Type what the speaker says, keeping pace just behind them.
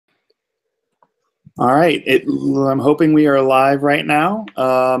All right. I'm hoping we are live right now.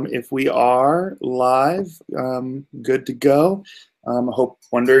 If we are live, good to go.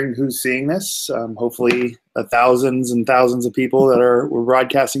 Wondering who's seeing this. Hopefully, thousands and thousands of people that we're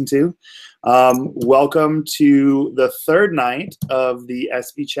broadcasting to. Welcome to the third night of the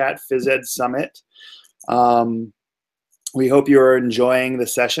ESPEchat Phys Ed Summit. We hope you are enjoying the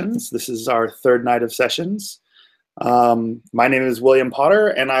sessions. This is our third night of sessions. My name is William Potter,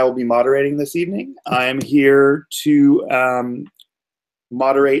 and I will be moderating this evening. I'm here to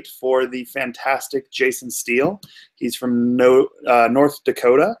moderate for the fantastic Jason Steele. He's from North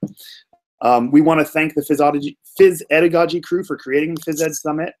Dakota. We want to thank the Phys Edagogy crew for creating the Phys Ed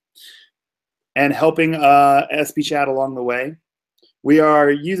Summit and helping ESPEchat along the way. We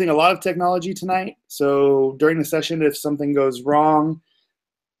are using a lot of technology tonight, so during the session, if something goes wrong,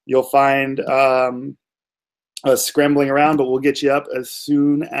 you'll find us scrambling around, but we'll get you up as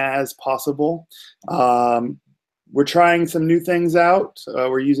soon as possible. We're trying some new things out.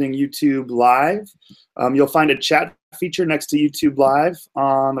 We're using YouTube Live. You'll find a chat feature next to YouTube Live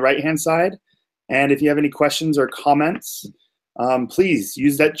on the right-hand side. And if you have any questions or comments, please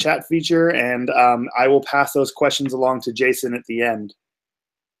use that chat feature, and I will pass those questions along to Jason at the end.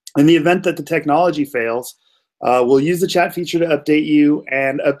 In the event that the technology fails, we'll use the chat feature to update you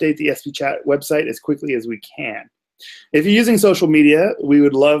and update the ESPEchat website as quickly as we can. If you're using social media, we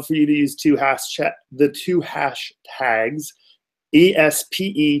would love for you to use the two hashtags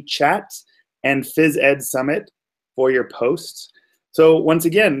ESPEchat and Phys Ed Summit for your posts. So once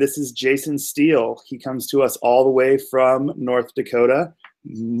again, this is Jason Steele. He comes to us all the way from North Dakota,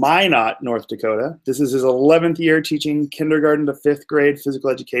 Minot, North Dakota. This is his 11th year teaching kindergarten to 5th grade physical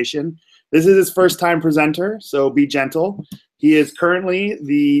education. This is his first time presenter, so be gentle. He is currently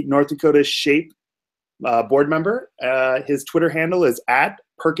the North Dakota SHAPE board member. His Twitter handle is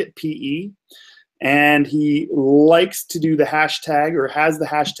 @PerkitPE, and he likes to do the hashtag, or has the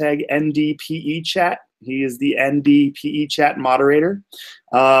hashtag NDPEchat. He is the NDPEchat moderator.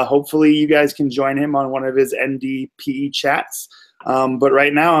 Hopefully you guys can join him on one of his NDPE chats. But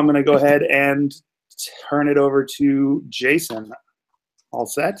right now I'm gonna go ahead and turn it over to Jason. All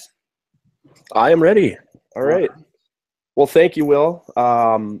set? I am ready. All right. Well, thank you, Will.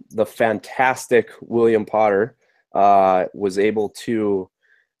 The fantastic William Potter was able to,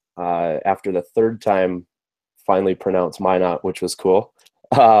 after the third time, finally pronounce Minot, which was cool.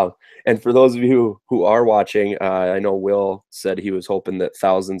 And for those of you who are watching, I know Will said he was hoping that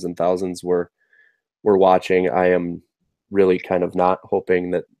thousands and thousands were watching. I am really kind of not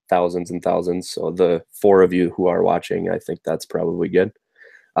hoping that thousands and thousands. So the 4 of you who are watching, I think that's probably good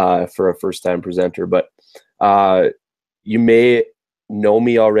for a first-time presenter. But you may know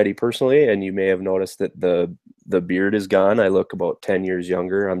me already personally, and you may have noticed that the beard is gone. I look about 10 years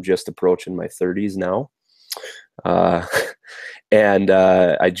younger. I'm just approaching my 30s now. And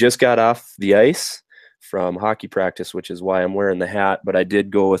I just got off the ice from hockey practice, which is why I'm wearing the hat. But I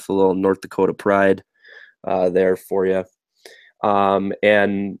did go with a little North Dakota pride there for you.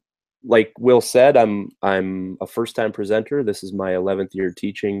 And like Will said, I'm a first-time presenter. This is my 11th year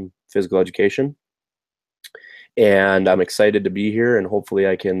teaching physical education. And I'm excited to be here, and hopefully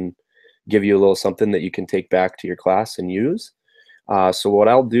I can give you a little something that you can take back to your class and use. So what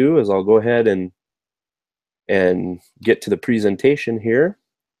I'll do is I'll go ahead and get to the presentation here.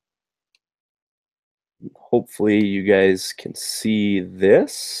 Hopefully you guys can see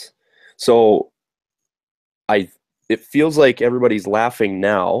this. So it feels like everybody's laughing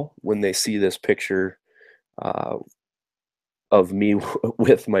now when they see this picture of me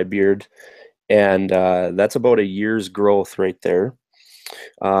with my beard. And that's about a year's growth right there.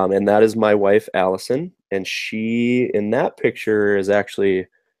 And that is my wife, Allison. And she, in that picture, is actually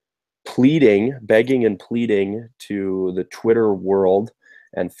pleading, begging and pleading to the Twitter world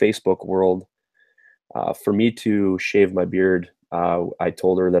and Facebook world for me to shave my beard. I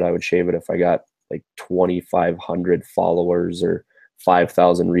told her that I would shave it if I got like 2,500 followers or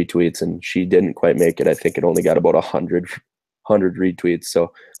 5,000 retweets, and she didn't quite make it. I think it only got about 100 retweets,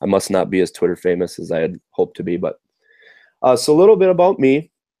 so I must not be as Twitter famous as I had hoped to be. But so a little bit about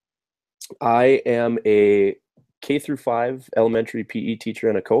me. I am a K-5 elementary PE teacher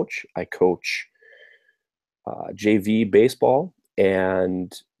and a coach. I coach JV baseball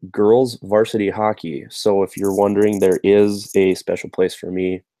and girls varsity hockey. So if you're wondering, there is a special place for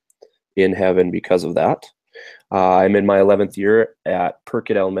me in heaven because of that. I'm in my 11th year at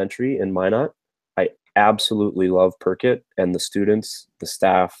Perkit Elementary in Minot. I absolutely love Perkit and the students, the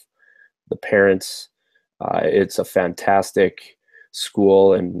staff, the parents. It's a fantastic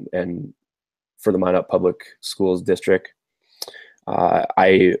school and for the Minot Public Schools District.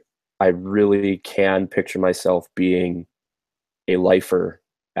 I I really can picture myself being a lifer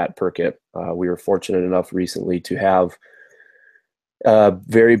at ESPEchat. We were fortunate enough recently to have a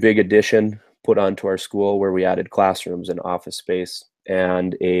very big addition put onto our school where we added classrooms and office space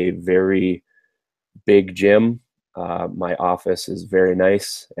and a very big gym. My office is very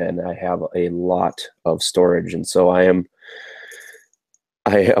nice and I have a lot of storage. And so I am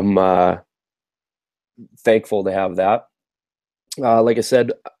thankful to have that. Like I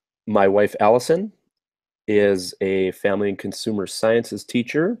said, my wife, Allison, is a family and consumer sciences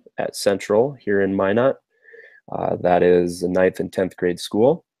teacher at Central here in Minot. That is a 9th and 10th grade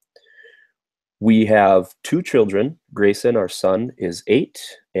school. We have 2 children. Grayson, our son, is 8,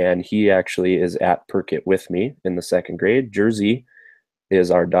 and he actually is at ESPEchat with me in the 2nd grade. Jersey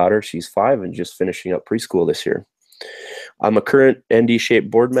is our daughter. She's 5 and just finishing up preschool this year. I'm a current ESPEchat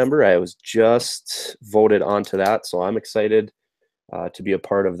board member. I was just voted onto that, so I'm excited to be a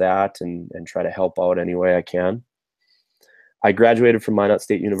part of that and try to help out any way I can. I graduated from Minot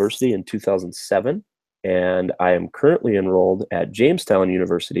State University in 2007, and I am currently enrolled at Jamestown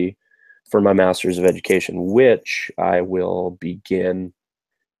University for my Master's of Education, which I will begin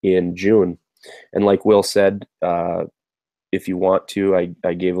in June. And like Will said, if you want to,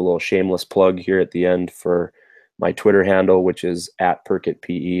 I gave a little shameless plug here at the end for my Twitter handle, which is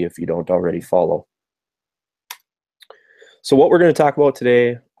 @ESPEchatPE if you don't already follow. So what we're going to talk about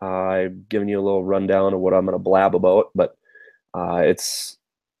today, I've given you a little rundown of what I'm going to blab about, but it's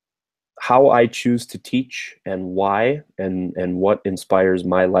how I choose to teach and why and what inspires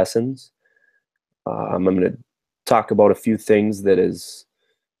my lessons. I'm going to talk about a few things that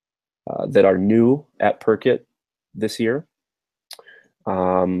are new at ESPEchat this year.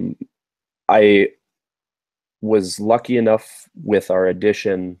 I was lucky enough with our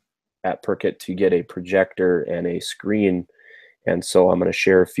addition at ESPEchat to get a projector and a screen, and so I'm going to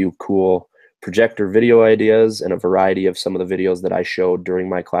share a few cool projector video ideas and a variety of some of the videos that I showed during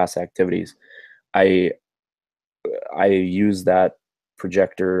my class activities. I use that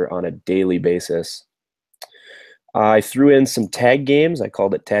projector on a daily basis. I threw in some tag games. I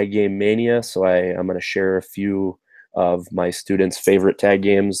called it Tag Game Mania, so I'm going to share a few of my students' favorite tag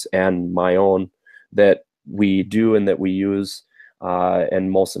games and my own that we do and that we use,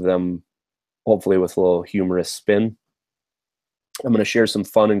 and most of them hopefully with a little humorous spin. I'm going to share some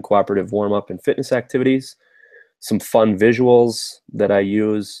fun and cooperative warm-up and fitness activities, some fun visuals that I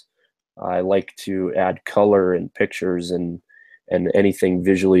use. I like to add color and pictures and anything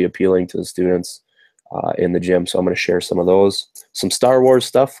visually appealing to the students in the gym. So I'm going to share some of those. Some Star Wars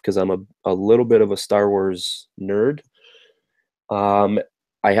stuff because I'm a little bit of a Star Wars nerd.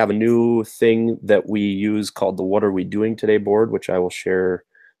 I have a new thing that we use called the What Are We Doing Today board, which I will share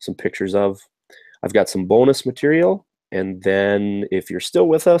some pictures of. I've got some bonus material. And then if you're still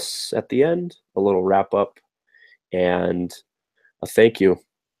with us at the end, a little wrap up and a thank you.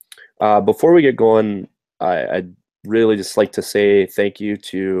 Before we get going, I'd really just like to say thank you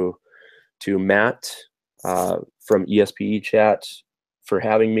to Matt from ESPEchat for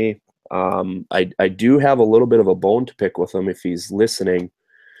having me. I do have a little bit of a bone to pick with him if he's listening,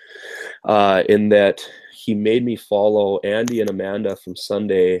 in that he made me follow Andy and Amanda from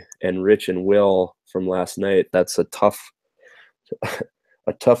Sunday and Rich and Will from last night. That's a tough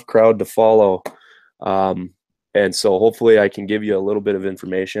crowd to follow. And so hopefully I can give you a little bit of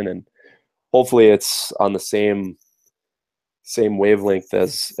information, and hopefully it's on the same wavelength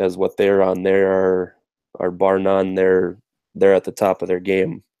as what they're on. There are bar none. They're at the top of their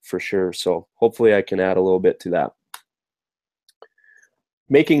game for sure. So hopefully I can add a little bit to that.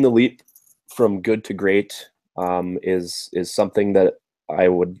 Making the leap from good to great is something that I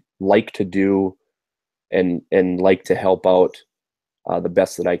would like to do and like to help out the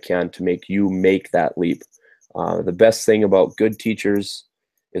best that I can to make you make that leap. The best thing about good teachers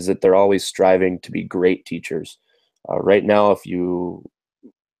is that they're always striving to be great teachers. Right now, if you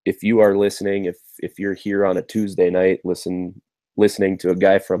are listening, if you're here on a Tuesday night listening to a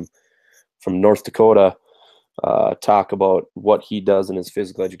guy from North Dakota talk about what he does in his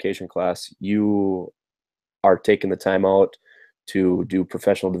physical education class, you are taking the time out to do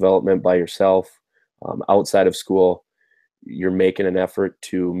professional development by yourself outside of school. You're making an effort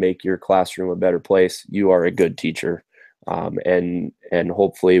to make your classroom a better place. You are a good teacher, and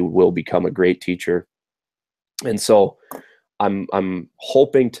hopefully will become a great teacher. And so I'm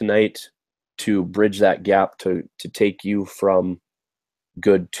hoping tonight to bridge that gap to take you from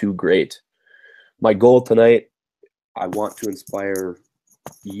good to great. My goal tonight, I want to inspire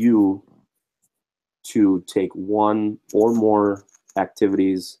you to take one or more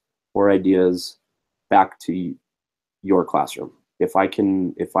activities or ideas back to your classroom. if I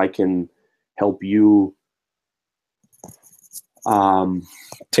can help you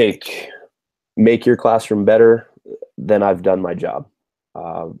make your classroom better, then I've done my job.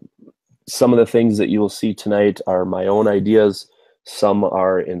 Some of the things that you will see tonight are my own ideas. Some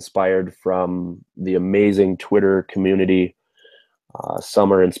are inspired from the amazing Twitter community.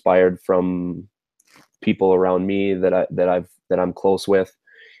 Some are inspired from people around me that I'm close with,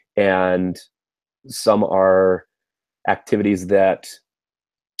 and some are activities that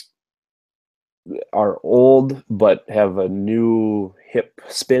are old but have a new hip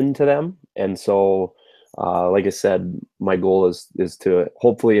spin to them. And so, like I said, my goal is to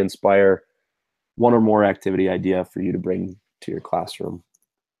hopefully inspire one or more activity idea for you to bring to your classroom.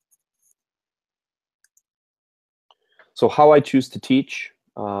 So how I choose to teach,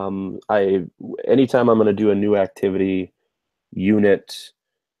 anytime I'm going to do a new activity, unit,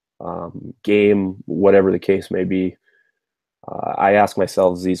 game, whatever the case may be, I ask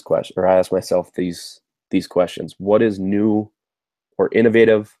myself these questions, or I ask myself these questions. What is new or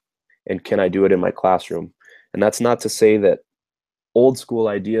innovative, and can I do it in my classroom? And that's not to say that old school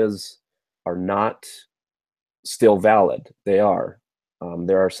ideas are not still valid. They are.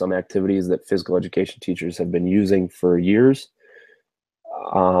 There are some activities that physical education teachers have been using for years.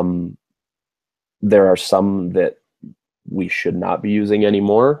 There are some that we should not be using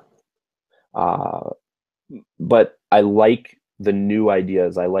anymore. But I like the new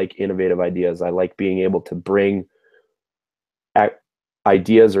ideas. I like innovative ideas. I like being able to bring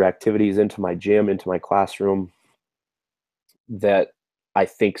ideas or activities into my gym, into my classroom, that I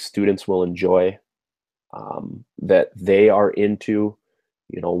think students will enjoy, that they are into.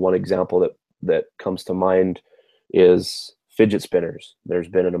 One example that comes to mind is fidget spinners. There's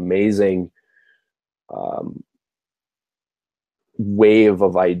been an amazing wave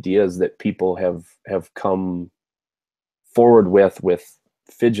of ideas that people have come forward with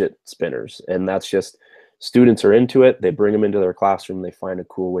fidget spinners, and that's just students are into it. They bring them into their classroom. They find a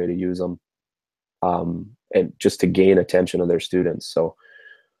cool way to use them, and just to gain attention of their students. So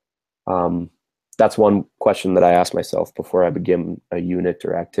that's one question that I ask myself before I begin a unit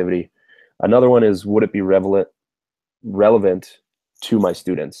or activity. Another one is, would it be relevant to my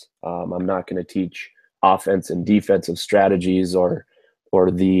students? I'm not going to teach offense and defensive strategies or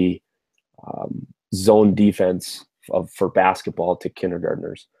the zone defense for basketball to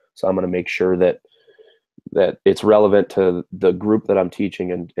kindergartners. So I'm going to make sure that it's relevant to the group that I'm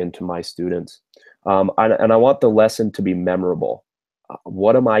teaching and to my students. And I want the lesson to be memorable.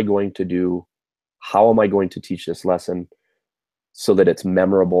 What am I going to do? How am I going to teach this lesson so that it's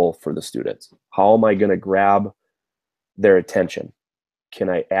memorable for the students? How am I going to grab their attention? Can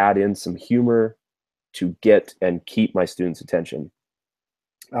I add in some humor to get and keep my students' attention?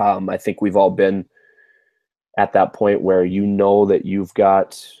 I think we've all been at that point where that you've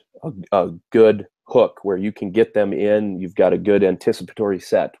got a good hook where you can get them in. You've got a good anticipatory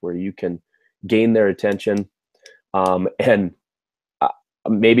set where you can gain their attention. And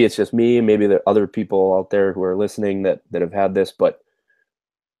maybe it's just me, maybe there are other people out there who are listening that have had this, but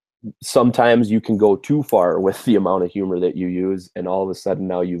sometimes you can go too far with the amount of humor that you use, and all of a sudden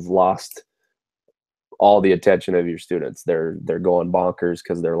now you've lost all the attention of your students. They're going bonkers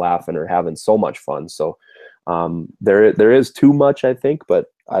because they're laughing or having so much fun. So there is too much, I think, but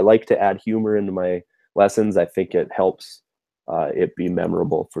I like to add humor into my lessons. I think it helps it be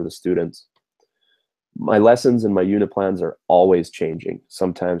memorable for the students. My lessons and my unit plans are always changing,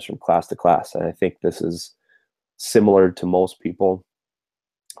 sometimes from class to class. And I think this is similar to most people,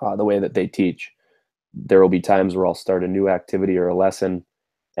 the way that they teach. There will be times where I'll start a new activity or a lesson,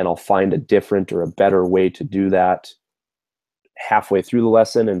 and I'll find a different or a better way to do that halfway through the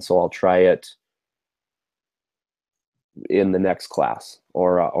lesson. And so I'll try it in the next class,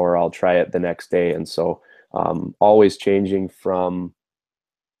 or I'll try it the next day. And so always changing from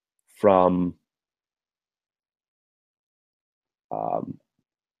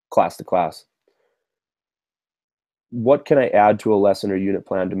class to class. What can I add to a lesson or unit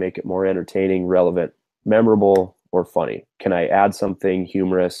plan to make it more entertaining, relevant, memorable, or funny? Can I add something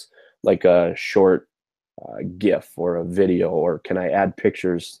humorous, like a short GIF or a video, or can I add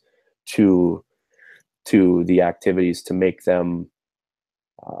pictures to the activities to make them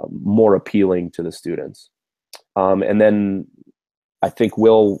more appealing to the students? And then I think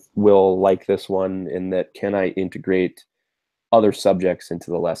we'll like this one in that, can I integrate other subjects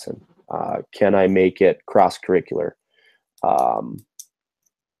into the lesson? Can I make it cross-curricular? I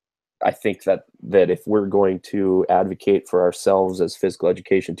think that if we're going to advocate for ourselves as physical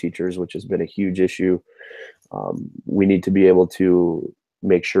education teachers, which has been a huge issue, we need to be able to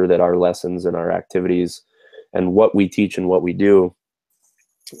make sure that our lessons and our activities and what we teach and what we do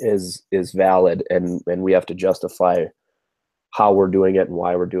is valid, and we have to justify how we're doing it and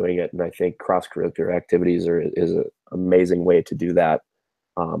why we're doing it. And I think cross-curricular activities is an amazing way to do that.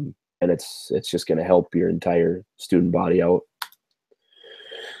 And it's just going to help your entire student body out.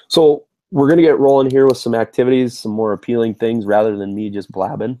 So we're going to get rolling here with some activities, some more appealing things rather than me just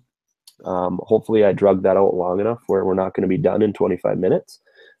blabbing. Hopefully I drug that out long enough where we're not going to be done in 25 minutes.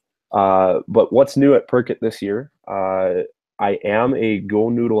 But what's new at ESPEchat this year? I am a Go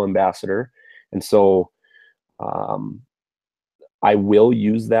Noodle ambassador, and so I will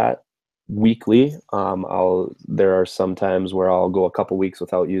use that weekly. There are some times where I'll go a couple weeks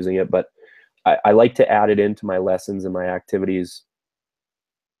without using it, but I like to add it into my lessons and my activities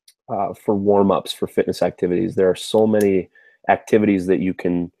for warm-ups, for fitness activities. There are so many activities that you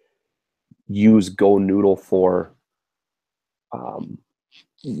can use Go Noodle for,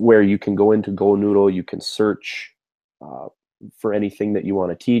 where you can go into Go Noodle, you can search for anything that you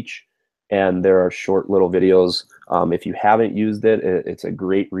want to teach, and there are short little videos. If you haven't used it, it's a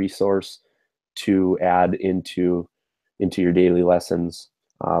great resource to add into your daily lessons.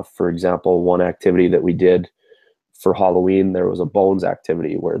 For example, one activity that we did for Halloween, there was a bones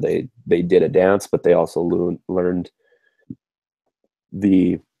activity where they did a dance, but they also learned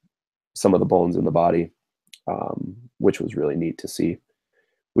some of the bones in the body, which was really neat to see.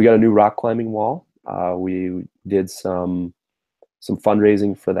 We got a new rock climbing wall. We did some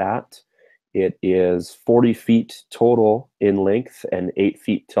fundraising for that. It is 40 feet total in length and 8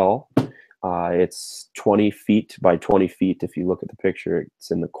 feet tall. It's 20 feet by 20 feet. If you look at the picture,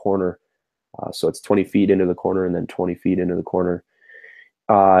 it's in the corner. So it's 20 feet into the corner and then 20 feet into the corner.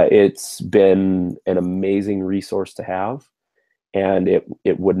 It's been an amazing resource to have, and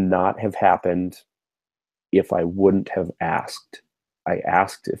it would not have happened if I wouldn't have asked. I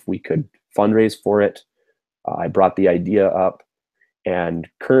asked if we could fundraise for it. I brought the idea up, and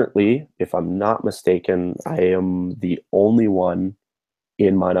currently, if I'm not mistaken, I am the only one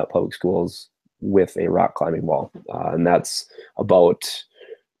in Minot Public Schools with a rock climbing wall, and that's about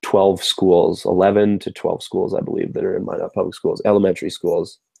 12 schools, 11 to 12 schools, I believe, that are in Minot Public Schools, elementary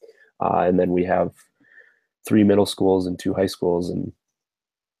schools, and then we have 3 middle schools and 2 high schools, and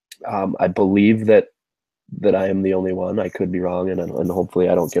I believe that I am the only one. I could be wrong, and hopefully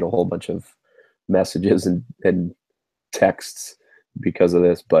I don't get a whole bunch of messages and texts because of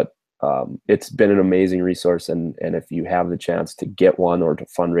this, but it's been an amazing resource, and if you have the chance to get one or to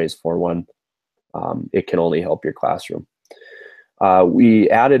fundraise for one, it can only help your classroom. We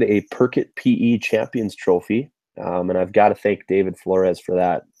added a ESPEchat PE Champions Trophy, and I've got to thank David Flores for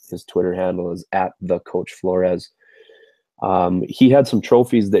that. His Twitter handle is @thecoachflores. He had some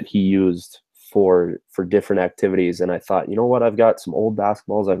trophies that he used for different activities, and I thought, you know what, I've got some old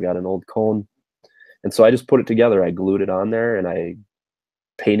basketballs, I've got an old cone, and so I just put it together. I glued it on there, and I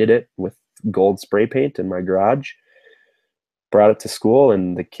painted it with gold spray paint in my garage, brought it to school,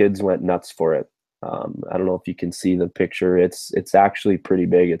 and the kids went nuts for it. I don't know if you can see the picture. It's actually pretty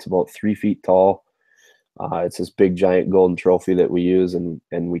big. It's about 3 feet tall. It's this big giant golden trophy that we use, and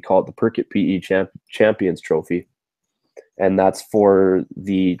we call it the ESPEchat PE Champions Trophy. And that's for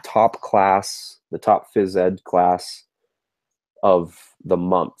the top class, the top phys ed class of the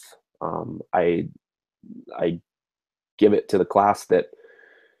month. I give it to the class that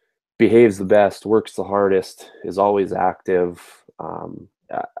behaves the best, works the hardest, is always active,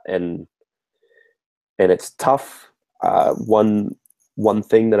 and it's tough. One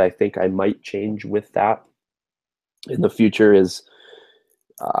thing that I think I might change with that in the future is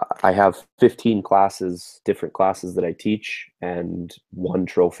I have 15 classes, different classes that I teach, and 1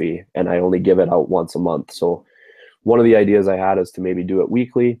 trophy, and I only give it out once a month. So one of the ideas I had is to maybe do it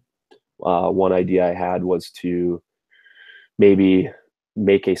weekly. One idea I had was to maybe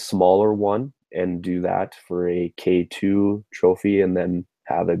make a smaller one and do that for a K2 trophy, and then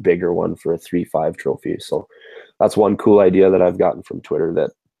have a bigger one for a 3-5 trophy. So that's one cool idea that I've gotten from Twitter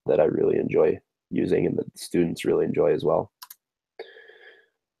that I really enjoy using, and that students really enjoy as well.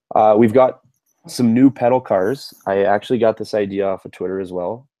 We've got some new pedal cars. I actually got this idea off of Twitter as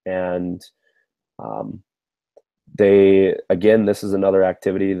well, and this is another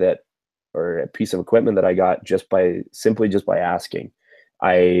activity or a piece of equipment that I got simply by asking.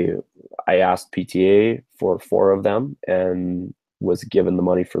 I asked PTA for 4 of them and was given the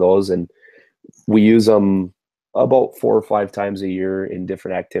money for those, and we use them about 4 or 5 times a year in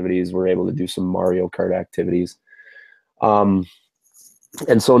different activities. We're able to do some Mario Kart activities.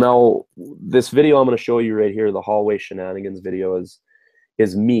 And so now this video I'm going to show you right here, the hallway shenanigans video,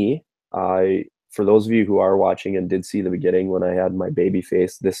 is me. For those of you who are watching and did see the beginning when I had my baby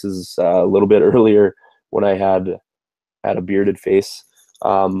face, this is a little bit earlier when I had a bearded face.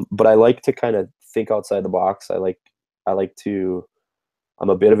 But I like to kind of think outside the box. I like to, I'm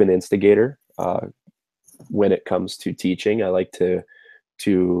a bit of an instigator when it comes to teaching. I like to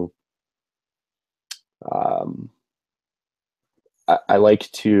um, I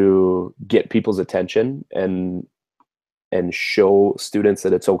like to get people's attention and show students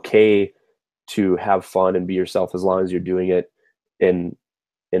that it's okay to have fun and be yourself as long as you're doing it in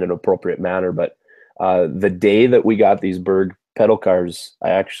an appropriate manner. But the day that we got these Berg pedal cars, I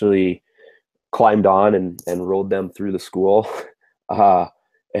actually climbed on and rode them through the school,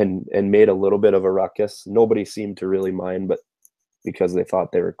 and made a little bit of a ruckus. Nobody seemed to really mind, but because they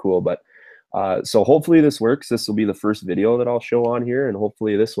thought they were cool. But so hopefully this works. This will be the first video that I'll show on here, and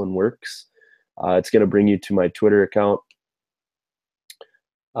hopefully this one works. It's going to bring you to my Twitter account.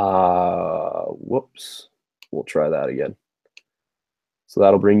 Whoops, we'll try that again. So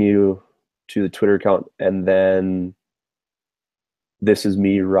that'll bring you to the Twitter account, and then this is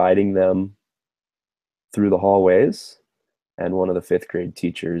me riding them through the hallways, and one of the 5th grade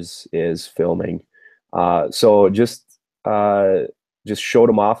teachers is filming. So just showed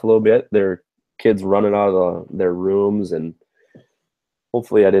them off a little bit. Their kids running out of their rooms, and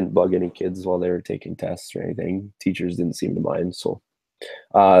hopefully I didn't bug any kids while they were taking tests or anything. Teachers didn't seem to mind. So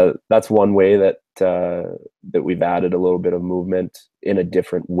that's one way that that we've added a little bit of movement in a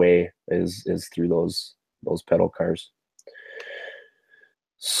different way is through those pedal cars.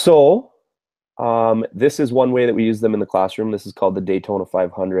 So this is one way that we use them in the classroom. This is called the Daytona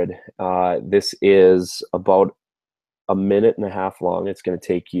 500. This is about a minute and a half long. It's going to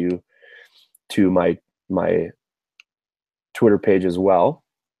take you to my Twitter page as well.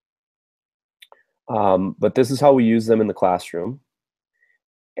 But this is how we use them in the classroom.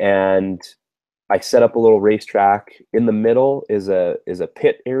 And I set up a little racetrack. In the middle is a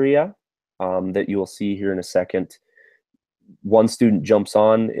pit area that you will see here in a second. One student jumps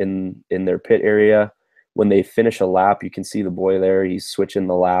on in their pit area. When they finish a lap, you can see the boy there. He's switching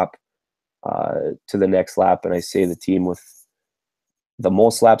the lap to the next lap, and I say the team with the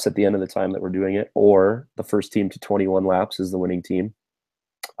most laps at the end of the time that we're doing it, or the first team to 21 laps is the winning team.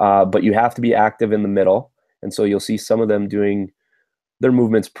 But you have to be active in the middle, and so you'll see some of them doing their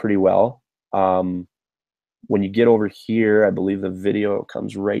movements pretty well. When you get over here, I believe the video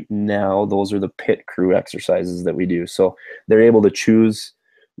comes right now. Those are the pit crew exercises that we do. So they're able to choose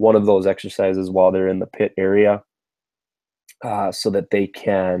one of those exercises while they're in the pit area, so that they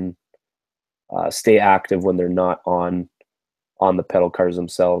can stay active when they're not on the pedal cars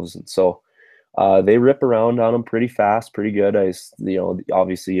themselves. And so they rip around on them pretty fast, pretty good.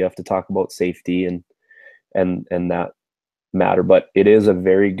 Obviously you have to talk about safety and that matter, but it is a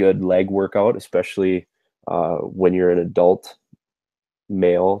very good leg workout, especially when you're an adult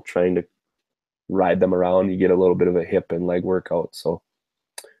male trying to ride them around. You get a little bit of a hip and leg workout. So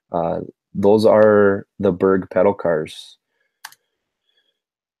those are the Berg pedal cars.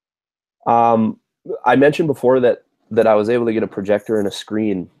 I mentioned before that I was able to get a projector and a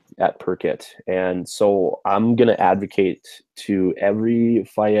screen at ESPEchat, and so I'm going to advocate to every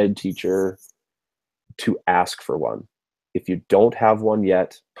Phi Ed teacher to ask for one. If you don't have one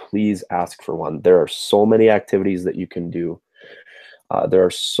yet, please ask for one. There are so many activities that you can do. There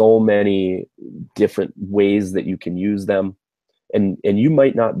are so many different ways that you can use them, and you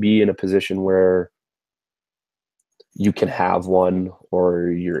might not be in a position where you can have one or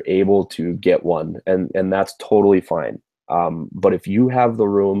you're able to get one, and that's totally fine. But if you have the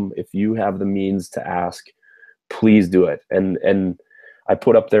room, if you have the means to ask, please do it. And I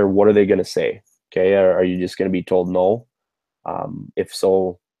put up there, what are they going to say? Okay, are you just going to be told no? If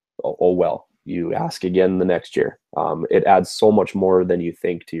so, oh well, you ask again the next year. It adds so much more than you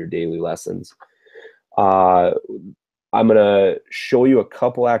think to your daily lessons. I'm going to show you a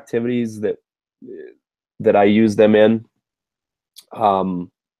couple activities that I use them in, and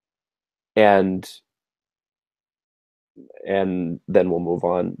then we'll move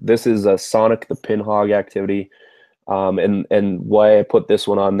on. This is a Sonic the Pinhog activity, and why I put this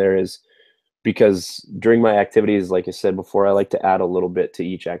one on there is because during my activities, like I said before, I like to add a little bit to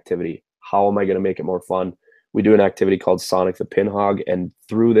each activity. How am I going to make it more fun? We do an activity called Sonic the Pinhog, and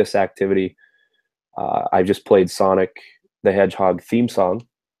through this activity, I just played Sonic the Hedgehog theme song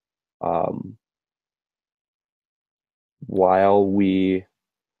while we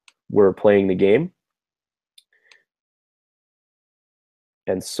were playing the game.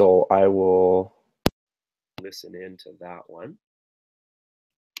 And so I will listen into that one.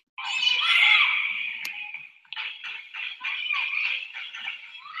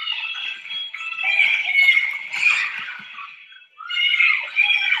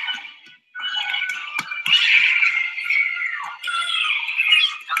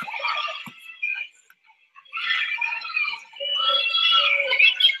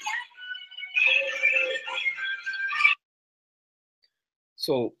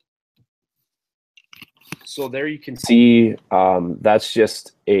 So there you can see that's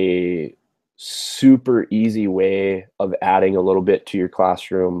just a super easy way of adding a little bit to your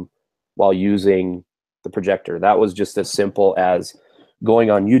classroom while using the projector. That was just as simple as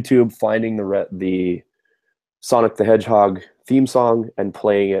going on YouTube, finding the Sonic the Hedgehog theme song and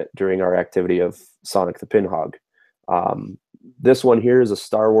playing it during our activity of Sonic the Pinhog. This one here is a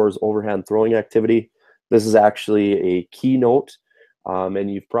Star Wars overhand throwing activity. This is actually a keynote,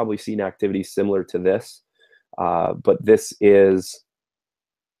 and you've probably seen activities similar to this. But this is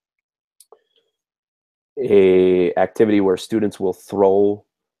a activity where students will throw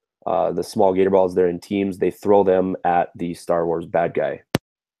the small gator balls. They're in teams. They throw them at the Star Wars bad guy.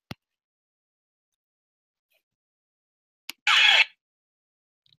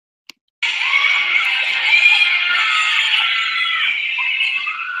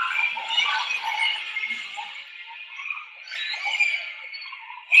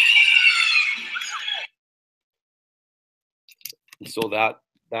 So that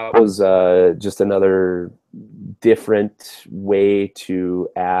was just another different way to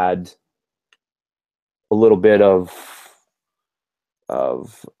add a little bit of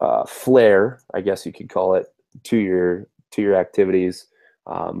flair, I guess you could call it, to your activities.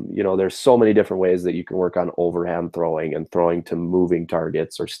 You know, there's so many different ways that you can work on overhand throwing and throwing to moving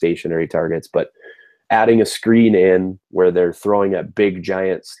targets or stationary targets, but adding a screen in where they're throwing at big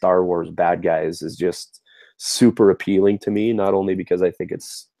giant Star Wars bad guys is just super appealing to me, not only because I think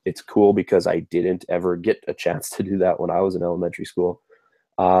it's cool because I didn't ever get a chance to do that when I was in elementary school,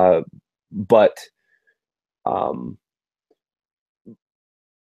 but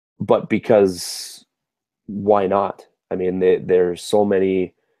because why not? I mean, there's so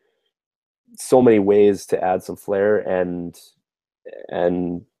many ways to add some flair, and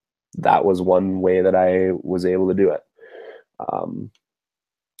that was one way that I was able to do it.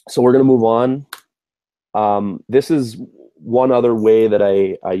 So we're going to move on. This is one other way that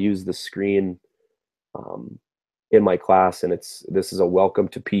I use the screen in my class, and this is a welcome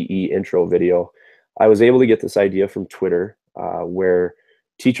to PE intro video. I was able to get this idea from Twitter, where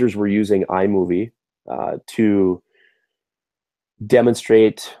teachers were using iMovie to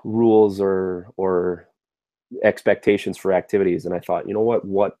demonstrate rules or expectations for activities. And I thought, you know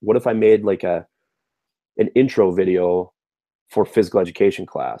what if I made like an intro video for physical education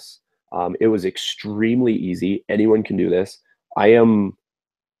class? It was extremely easy. Anyone can do this. I am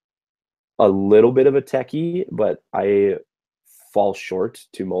a little bit of a techie, but I fall short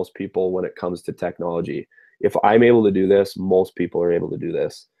to most people when it comes to technology. If I'm able to do this, most people are able to do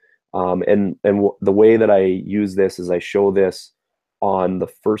this. And the way that I use this is I show this on the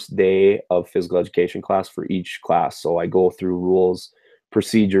first day of physical education class for each class. So I go through rules,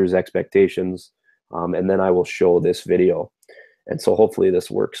 procedures, expectations, and then I will show this video. And so hopefully this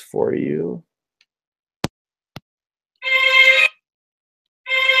works for you.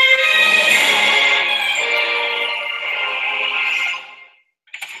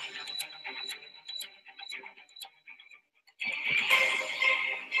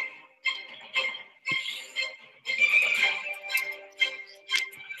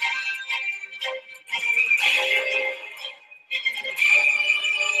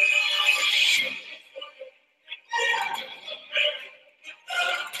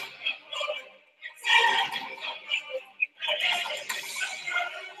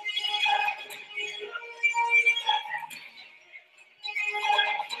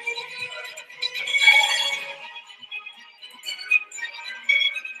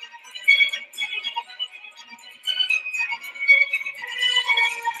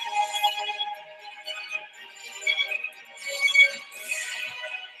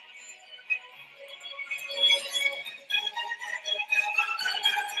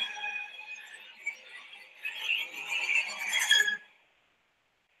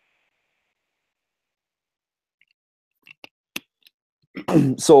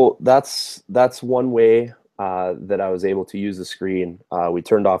 So that's one way that I was able to use the screen. We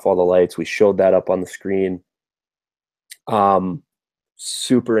turned off all the lights. We showed that up on the screen.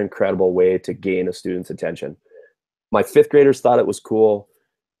 Super incredible way to gain a student's attention. My fifth graders thought it was cool.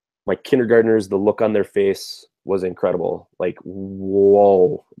 My kindergartners, the look on their face was incredible. Like,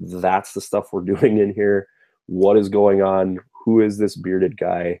 whoa, that's the stuff we're doing in here. What is going on? Who is this bearded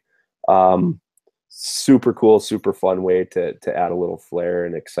guy? Super cool, super fun way to add a little flair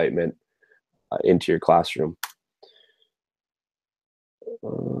and excitement into your classroom.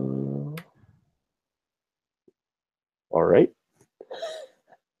 All right.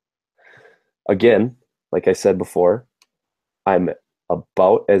 Again, like I said before, I'm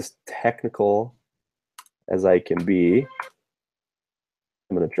about as technical as I can be.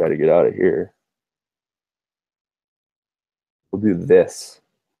 I'm going to try to get out of here. We'll do this.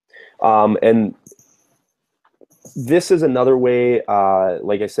 And this is another way,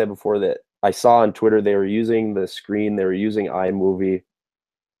 like I said before, that I saw on Twitter, they were using the screen, they were using iMovie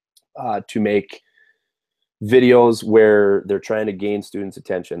to make videos where they're trying to gain students'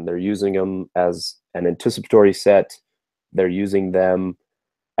 attention. They're using them as an anticipatory set. They're using them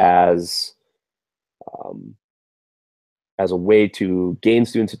as a way to gain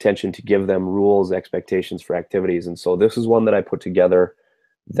students' attention, to give them rules, expectations for activities. And so this is one that I put together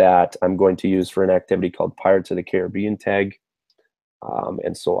that I'm going to use for an activity called Pirates of the Caribbean tag.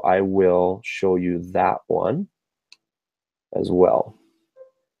 And so I will show you that one as well.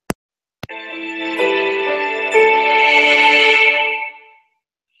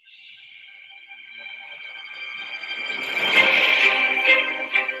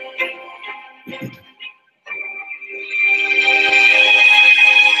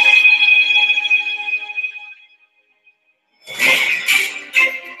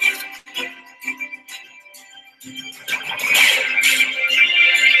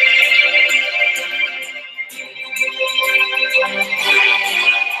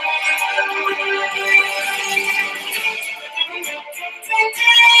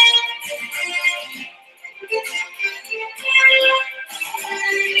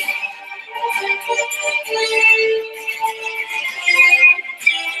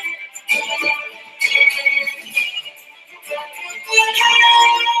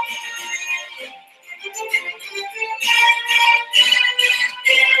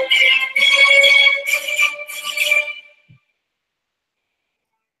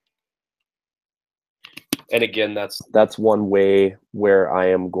 And again, that's one way where I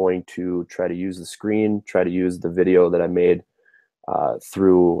am going to try to use the screen, try to use the video that I made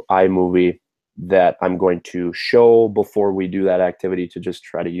through iMovie that I'm going to show before we do that activity, to just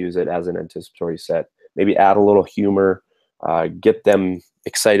try to use it as an anticipatory set. Maybe add a little humor, get them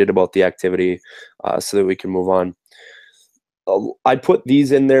excited about the activity so that we can move on. I put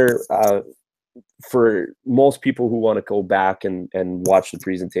these in there for most people who want to go back and watch the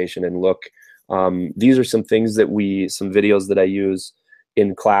presentation and look. These are some things that some videos that I use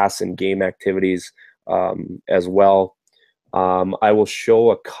in class and game activities as well. I will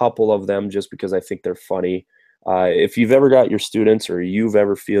show a couple of them just because I think they're funny. If you've ever got your students, or you've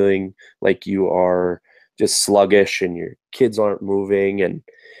ever feeling like you are just sluggish and your kids aren't moving, and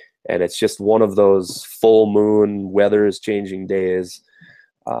it's just one of those full moon, weather is changing days,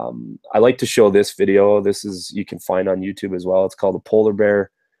 I like to show this video. This is, you can find on YouTube as well. It's called The Polar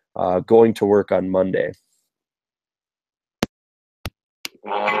Bear Going to Work on Monday.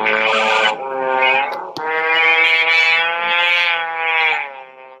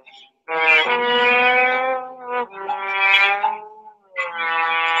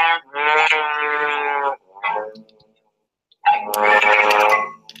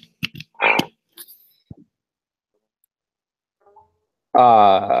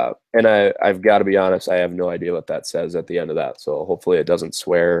 And I've got to be honest, I have no idea what that says at the end of that. So hopefully it doesn't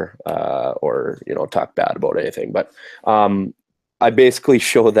swear or, you know, talk bad about anything. But I basically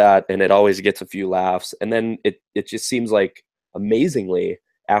show that, and it always gets a few laughs. And then it just seems like, amazingly,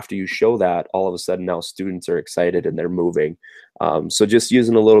 after you show that, all of a sudden now students are excited and they're moving. So just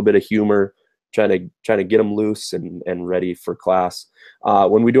using a little bit of humor, trying to get them loose and ready for class.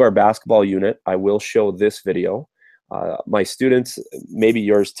 When we do our basketball unit, I will show this video. My students, maybe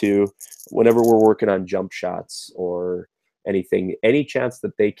yours too, whenever we're working on jump shots or anything, any chance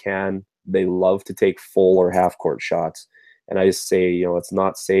that they can, they love to take full or half court shots. And I just say, you know, it's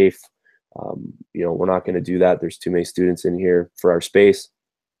not safe. You know, we're not going to do that. There's too many students in here for our space.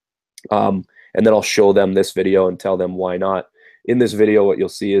 And then I'll show them this video and tell them why not. In this video, what you'll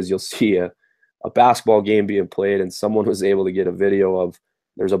see is a basketball game being played, and someone was able to get a video of,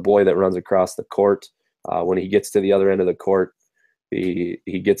 there's a boy that runs across the court. When he gets to the other end of the court, he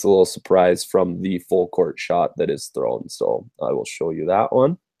gets a little surprise from the full court shot that is thrown. So I will show you that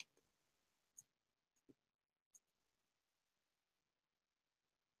one.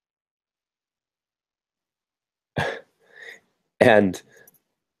 And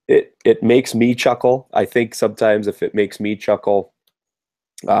it makes me chuckle. I think sometimes if it makes me chuckle,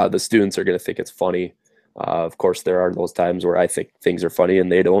 the students are going to think it's funny. Of course, there are those times where I think things are funny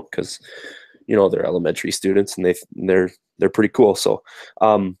and they don't, because, you know, they're elementary students and they're pretty cool. So,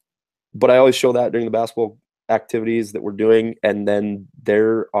 but I always show that during the basketball activities that we're doing, and then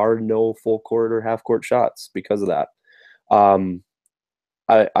there are no full court or half court shots because of that.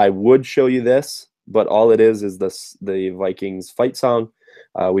 I would show you this, but all it is the Vikings fight song.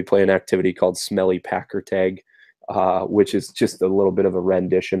 We play an activity called Smelly Packer Tag. which is just a little bit of a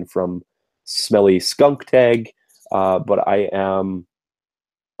rendition from Smelly Skunk Tag. But I am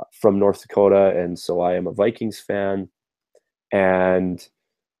from North Dakota, and so I am a Vikings fan. And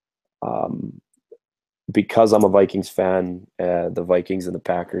because I'm a Vikings fan, the Vikings and the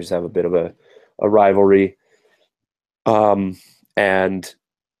Packers have a bit of a rivalry. And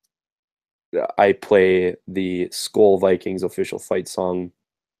I play the Skull Vikings official fight song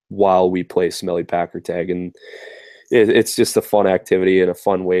while we play Smelly Packer Tag, and it's just a fun activity and a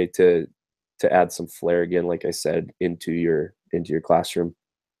fun way to add some flair again, like I said, into your classroom.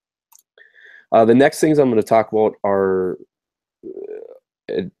 The next things I'm going to talk about are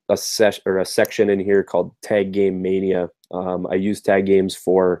a section in here called Tag Game Mania. I use tag games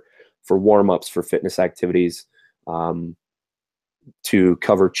for warm-ups for fitness activities, to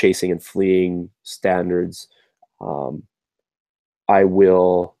cover chasing and fleeing standards. I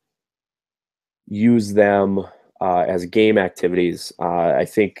will use them as game activities. I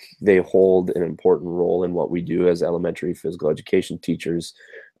think they hold an important role in what we do as elementary physical education teachers.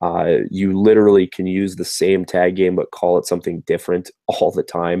 You literally can use the same tag game but call it something different all the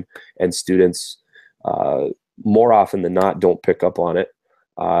time, and students more often than not don't pick up on it.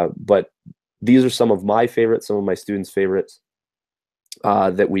 But these are some of my favorites, some of my students' favorites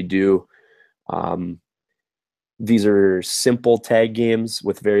that we do. These are simple tag games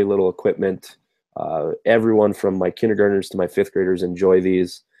with very little equipment. Everyone from my kindergartners to my fifth graders enjoy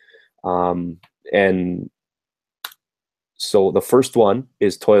these. And so the first one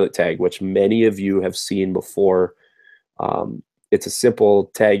is toilet tag, which many of you have seen before. It's a simple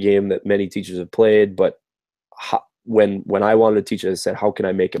tag game that many teachers have played, but when I wanted to teach it, I said, how can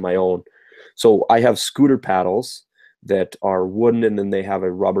I make it my own? So I have scooter paddles that are wooden, and then they have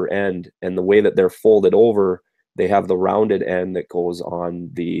a rubber end, and the way that they're folded over, they have the rounded end that goes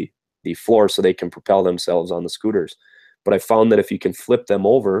on the floor so they can propel themselves on the scooters. But I found that if you can flip them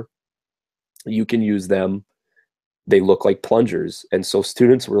over, you can use them. They look like plungers. And so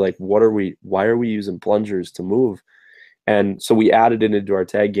students were like, why are we using plungers to move? And so we added it into our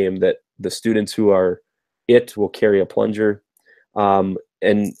tag game that the students who are it will carry a plunger. And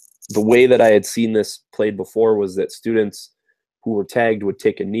the way that I had seen this played before was that students who were tagged would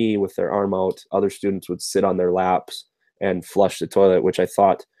take a knee with their arm out. Other students would sit on their laps and flush the toilet, which I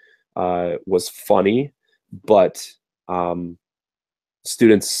thought was funny. But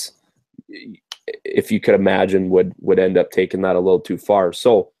students, if you could imagine, would end up taking that a little too far.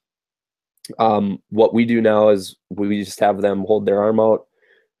 So what we do now is we just have them hold their arm out,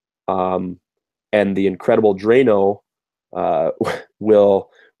 and the Incredible Drano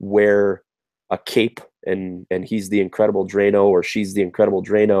will wear a cape, and he's the Incredible Drano, or she's the Incredible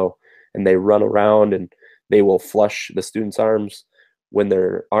Drano, and they run around and they will flush the students' arms. When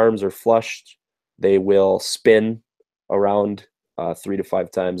their arms are flushed, they will spin around 3 to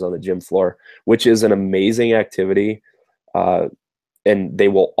 5 times on the gym floor, which is an amazing activity. And they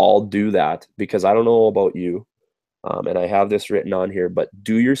will all do that, because I don't know about you, and I have this written on here, but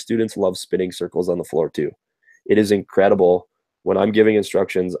do your students love spinning circles on the floor too? It is incredible. When I'm giving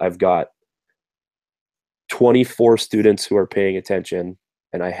instructions, I've got 24 students who are paying attention,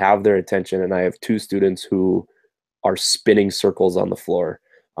 and I have their attention, and I have 2 students who are spinning circles on the floor.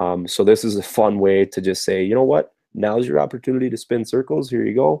 So this is a fun way to just say, you know what, now's your opportunity to spin circles. Here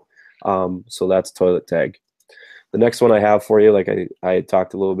you go. So that's toilet tag. The next one I have for you, like I had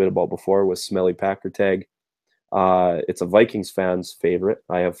talked a little bit about before, was Smelly Packer Tag. It's a Vikings fan's favorite.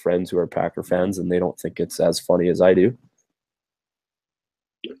 I have friends who are Packer fans, and they don't think it's as funny as I do.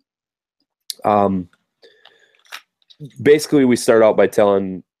 Basically, we start out by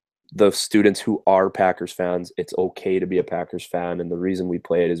telling the students who are Packers fans it's okay to be a Packers fan, and the reason we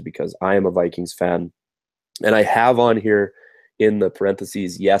play it is because I am a Vikings fan. And I have on here in the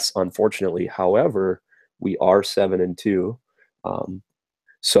parentheses, yes, unfortunately, however, we are 7-2.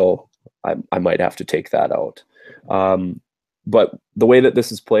 So I might have to take that out. But the way that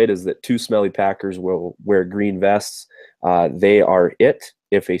this is played is that 2 Smelly Packers will wear green vests. They are it.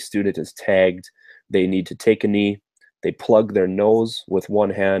 If a student is tagged, they need to take a knee. They plug their nose with one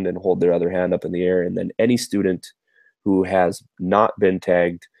hand and hold their other hand up in the air. And then any student who has not been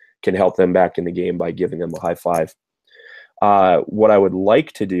tagged can help them back in the game by giving them a high five. What I would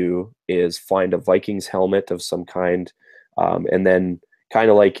like to do is find a Vikings helmet of some kind, and then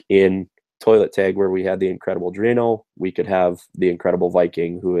kind of like in toilet tag where we had the Incredible Drano, we could have the Incredible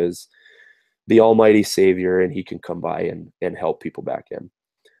Viking, who is the almighty savior, and he can come by and help people back in.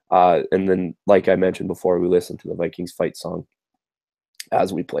 And then, like I mentioned before, we listen to the Vikings fight song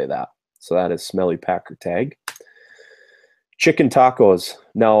as we play that. So that is Smelly Packer Tag. Chicken tacos.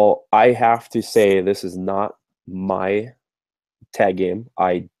 Now, I have to say this is not my tag game.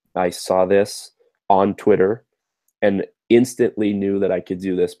 I saw this on Twitter and instantly knew that I could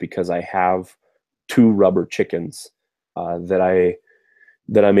do this because I have 2 rubber chickens that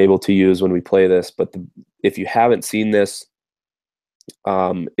I'm able to use when we play this. But if you haven't seen this,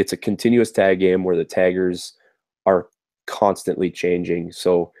 it's a continuous tag game where the taggers are constantly changing.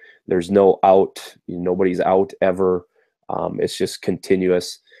 So there's no out, nobody's out ever. It's just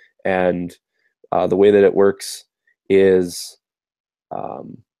continuous. And the way that it works is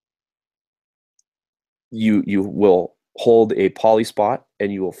you will hold a poly spot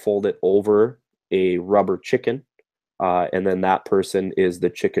and you will fold it over a rubber chicken. And then that person is the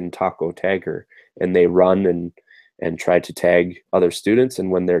chicken taco tagger, and they run and try to tag other students.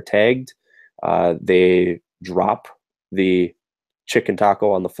 And when they're tagged, they drop the chicken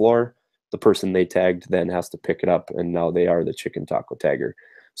taco on the floor. The person they tagged then has to pick it up, and now they are the chicken taco tagger.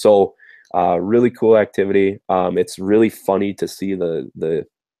 So really cool activity. It's really funny to see the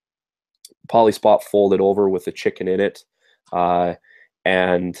poly spot folded over with the chicken in it.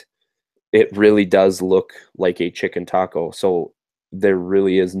 And it really does look like a chicken taco. So there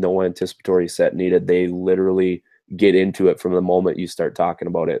really is no anticipatory set needed. They literally get into it from the moment you start talking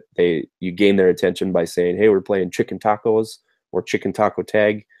about it. You gain their attention by saying, hey, we're playing chicken tacos or chicken taco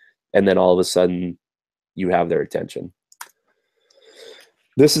tag. And then all of a sudden you have their attention.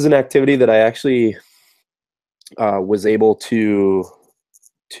 This is an activity that I actually was able to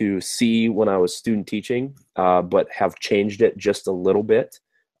see when I was student teaching, but have changed it just a little bit.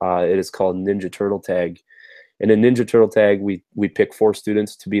 It is called Ninja Turtle Tag. And in Ninja Turtle Tag, we pick 4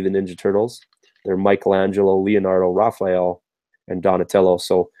 students to be the Ninja Turtles. They're Michelangelo, Leonardo, Raphael, and Donatello.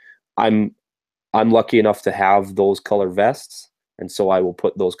 So I'm lucky enough to have those color vests, and so I will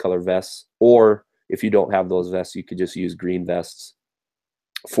put those color vests. Or if you don't have those vests, you could just use green vests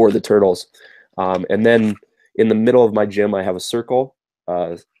for the turtles. And then in the middle of my gym, I have a circle,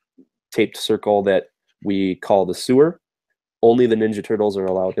 taped circle that we call the sewer. Only the Ninja Turtles are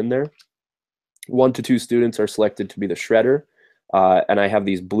allowed in there. 1 to 2 students are selected to be the shredder. And I have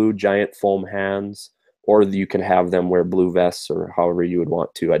these blue giant foam hands, or you can have them wear blue vests, or however you would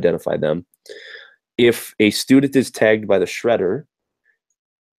want to identify them. If a student is tagged by the shredder,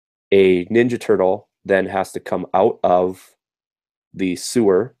 a Ninja Turtle then has to come out of the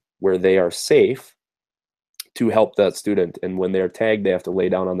sewer where they are safe to help that student. And when they're tagged, they have to lay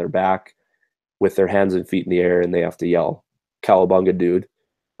down on their back with their hands and feet in the air, and they have to yell, "Cowabunga, dude,"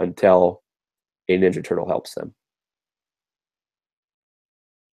 until a Ninja Turtle helps them.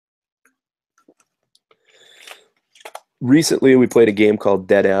 Recently, we played a game called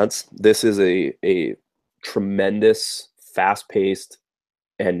Dead Ants. This is a tremendous, fast-paced,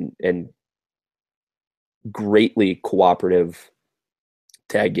 and greatly cooperative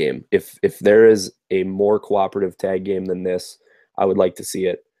tag game. If there is a more cooperative tag game than this, I would like to see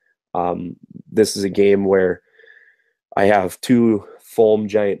it. This is a game where I have 2 foam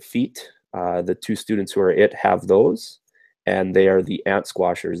giant feet. The 2 students who are it have those, and they are the ant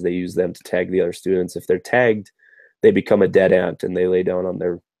squashers. They use them to tag the other students. If they're tagged, they become a dead ant, and they lay down on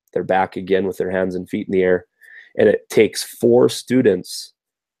their back again with their hands and feet in the air. And it takes 4 students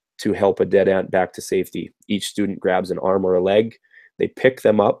to help a dead ant back to safety. Each student grabs an arm or a leg. They pick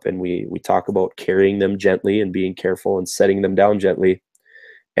them up, and we talk about carrying them gently and being careful and setting them down gently.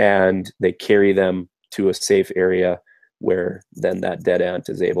 And they carry them to a safe area where then that dead ant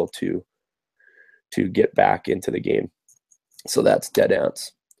is able to get back into the game. So that's dead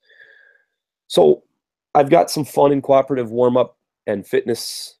ants. So I've got some fun and cooperative warm-up and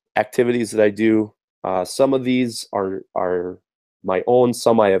fitness activities that I do. Some of these are my own.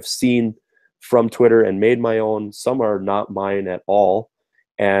 Some I have seen from Twitter and made my own. Some are not mine at all,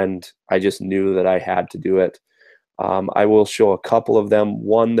 and I just knew that I had to do it. I will show a couple of them.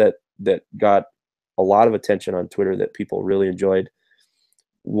 One that got a lot of attention on Twitter that people really enjoyed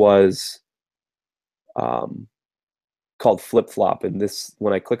was called Flip Flop. And this,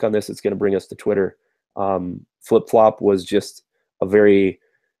 when I click on this, it's going to bring us to Twitter. Flip Flop was just a very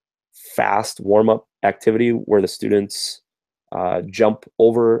fast warm-up activity where the students jump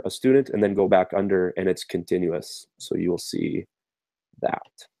over a student and then go back under, and it's continuous. So you will see that.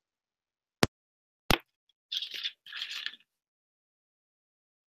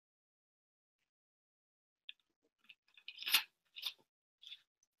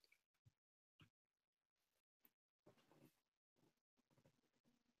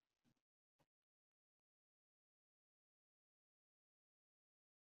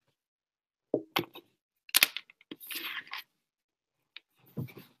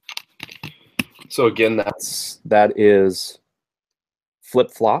 So again, that is Flip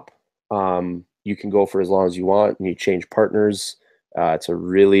Flop. you can go for as long as you want, and you change partners. It's a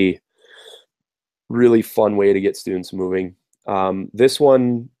really, really fun way to get students moving. This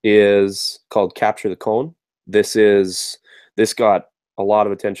one is called Capture the Cone. This got a lot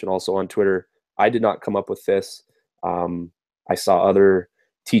of attention also on Twitter. I did not come up with this. I saw other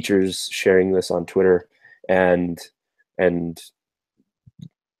teachers sharing this on Twitter and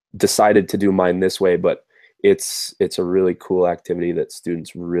decided to do mine this way, but it's a really cool activity that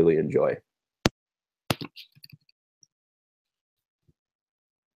students really enjoy.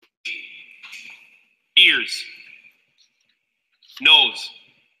 Ears, nose,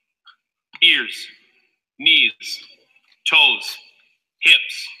 ears, knees, toes,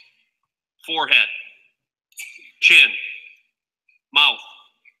 hips, forehead, chin, mouth,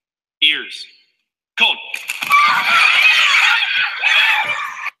 ears, cone.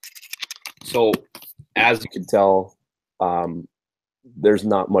 So as you can tell, there's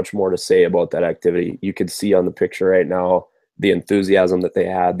not much more to say about that activity. You can see on the picture right now the enthusiasm that they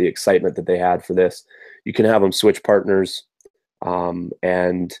had, the excitement that they had for this. You can have them switch partners, and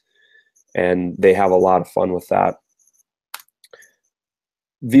they have a lot of fun with that.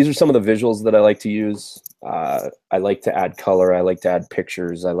 These are some of the visuals that I like to use. I like to add color. I like to add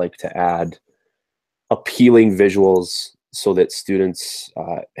pictures. I like to add appealing visuals so that students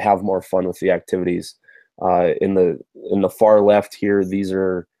have more fun with the activities. In the far left here, these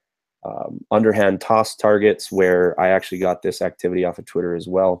are underhand toss targets, where I actually got this activity off of Twitter as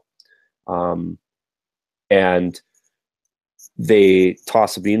well. And they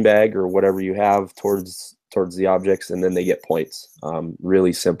toss a beanbag or whatever you have towards the objects, and then they get points.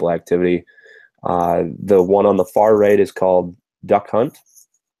 Really simple activity. The one on the far right is called Duck Hunt.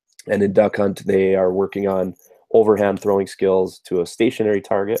 And in Duck Hunt, they are working on overhand throwing skills to a stationary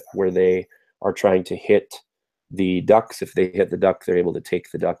target where they are trying to hit the ducks. If they hit the duck, they're able to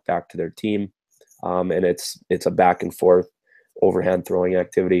take the duck back to their team. And it's a back and forth overhand throwing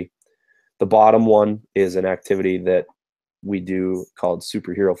activity. The bottom one is an activity that we do called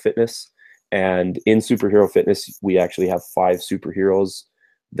Superhero Fitness. And in Superhero Fitness, we actually have 5 superheroes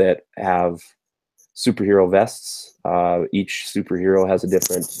that have superhero vests. Each superhero has a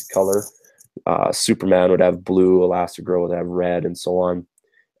different color. Superman would have blue, Elastigirl would have red, and so on.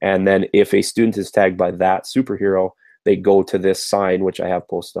 And then if a student is tagged by that superhero, they go to this sign, which I have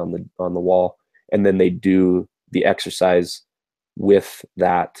posted on the wall, and then they do the exercise with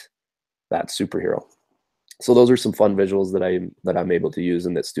that superhero. So those are some fun visuals that I'm able to use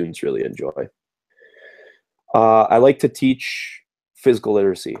and that students really enjoy. I like to teach physical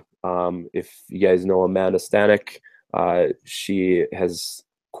literacy. If you guys know Amanda Stanek, she has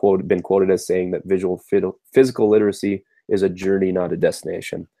been quoted as saying that physical literacy is a journey, not a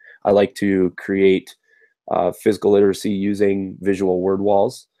destination. I like to create physical literacy using visual word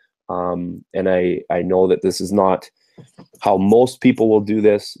walls. And I know that this is not how most people will do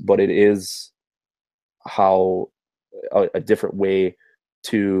this, but it is how a different way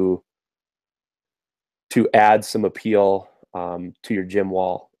to add some appeal to your gym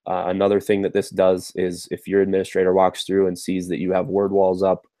wall. Another thing that this does is if your administrator walks through and sees that you have word walls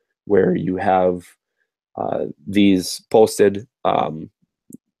up where you have these posted,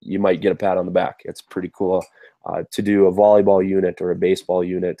 you might get a pat on the back. It's pretty cool to do a volleyball unit or a baseball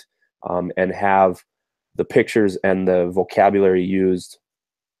unit and have the pictures and the vocabulary used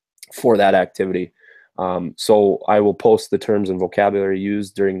for that activity. So I will post the terms and vocabulary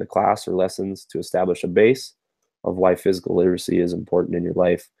used during the class or lessons to establish a base of why physical literacy is important in your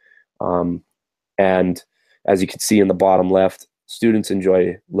life. And as you can see in the bottom left, students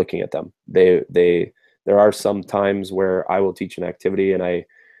enjoy looking at them. There are some times where I will teach an activity and I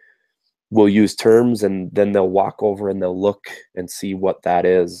will use terms, and then they'll walk over and they'll look and see what that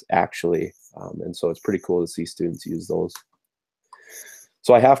is actually. And so it's pretty cool to see students use those.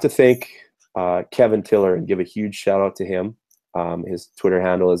 So I have to thank Kevin Tiller and give a huge shout out to him. His Twitter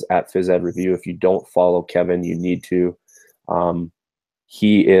handle is @PhysEdReview. If you don't follow Kevin, you need to.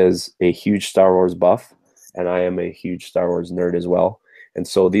 He is a huge Star Wars buff, and I am a huge Star Wars nerd as well. And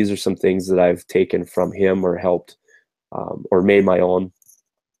so these are some things that I've taken from him or helped or made my own,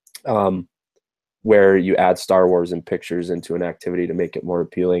 where you add Star Wars and pictures into an activity to make it more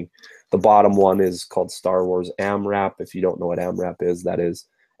appealing. The bottom one is called Star Wars AMRAP. If you don't know what AMRAP is, that is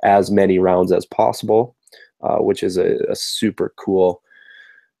as many rounds as possible, which is a super cool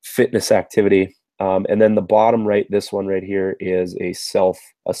fitness activity. And then the bottom right, this one right here, is a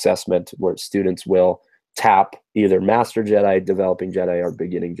self-assessment where students will tap either Master Jedi, Developing Jedi, or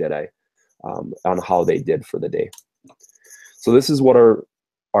Beginning Jedi on how they did for the day. So this is what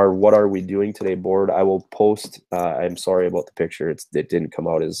our What Are We Doing Today board. I will post, I'm sorry about the picture, it didn't come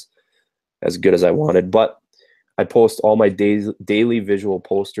out as as good as I wanted. But I post all my daily visual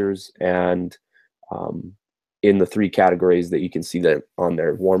posters, and in the 3 categories that you can see that on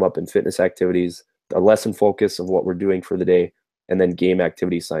there: warm up and fitness activities, a lesson focus of what we're doing for the day, and then game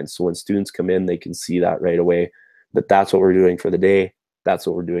activity signs. So when students come in, they can see that right away, that that's what we're doing for the day, that's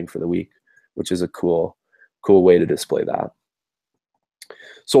what we're doing for the week, which is a cool way to display that.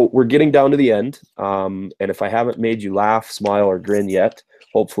 So we're getting down to the end, and if I haven't made you laugh, smile, or grin yet,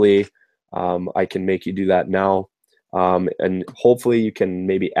 hopefully I can make you do that now. And hopefully you can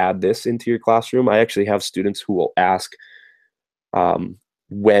maybe add this into your classroom. I actually have students who will ask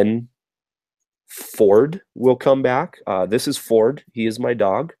when Ford will come back. This is Ford. He is my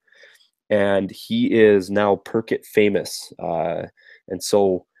dog, and he is now Perkit famous. And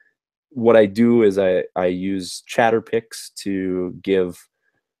so what I do is I use chatter pics to give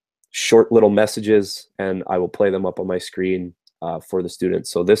short little messages, and I will play them up on my screen for the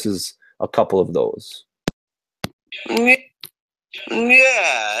students. So this is a couple of those. Yeah,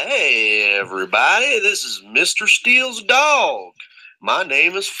 hey everybody, this is Mr. Steele's dog. My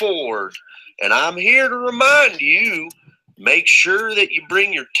name is Ford, and I'm here to remind you, make sure that you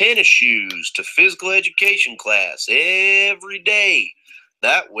bring your tennis shoes to physical education class every day.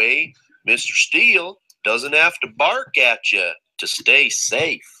 That way, Mr. Steele doesn't have to bark at you to stay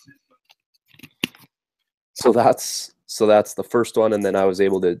safe. So that's the first one, and then I was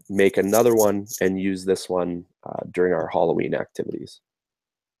able to make another one and use this one during our Halloween activities.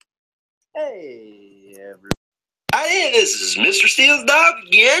 Hey everybody, this is Mr. Steele's dog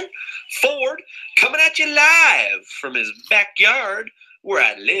again, Ford, coming at you live from his backyard where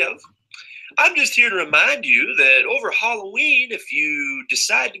I live. I'm just here to remind you that over Halloween, if you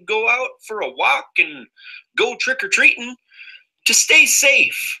decide to go out for a walk and go trick-or-treating, to stay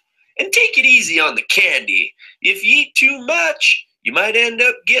safe and take it easy on the candy. If you eat too much, you might end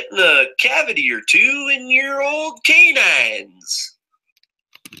up getting a cavity or two in your old canines.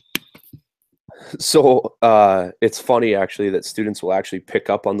 So it's funny actually that students will actually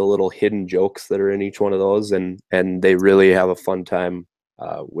pick up on the little hidden jokes that are in each one of those, and they really have a fun time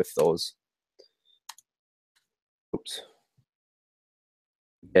with those. Oops.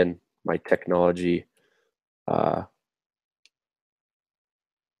 And my technology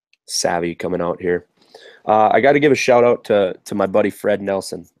savvy coming out here. I got to give a shout out to my buddy Fred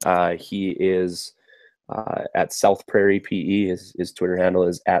Nelson. He is at South Prairie PE. His Twitter handle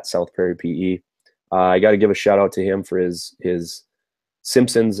is at South Prairie PE. I got to give a shout out to him for his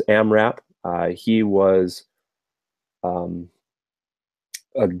Simpsons AMRAP. He was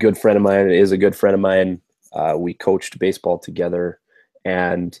a good friend of mine. Is a good friend of mine. We coached baseball together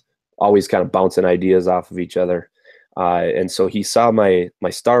and always kind of bouncing ideas off of each other. And so he saw my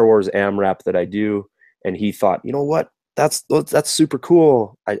Star Wars AMRAP that I do, and he thought, you know what, that's super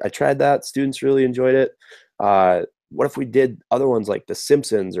cool. I tried that. Students really enjoyed it. What if we did other ones like The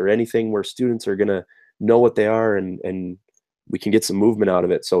Simpsons or anything where students are gonna know what they are and we can get some movement out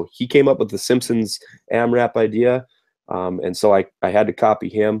of it? So he came up with the Simpsons AMRAP idea, and so I had to copy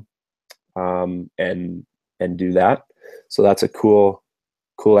him and do that. So that's a cool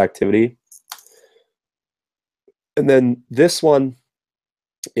activity. And then this one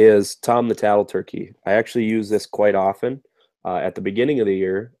is Tom the Tattle Turkey. I actually use this quite often at the beginning of the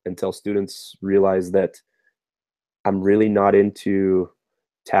year until students realize that I'm really not into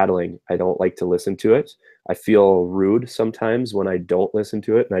tattling. I don't like to listen to it. I feel rude sometimes when I don't listen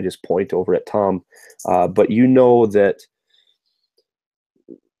to it and I just point over at Tom. But you know that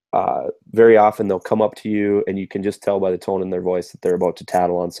very often they'll come up to you and you can just tell by the tone in their voice that they're about to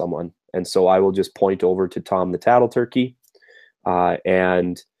tattle on someone. And so I will just point over to Tom the Tattle Turkey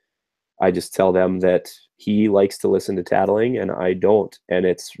and I just tell them that he likes to listen to tattling and I don't. And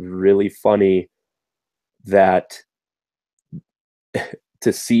it's really funny that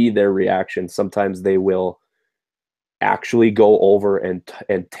to see their reaction. Sometimes they will actually go over and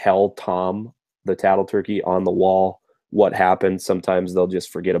tell Tom the Tattle Turkey on the wall what happened. Sometimes they'll just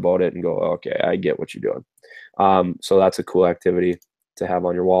forget about it and go, okay, I get what you're doing. So that's a cool activity to have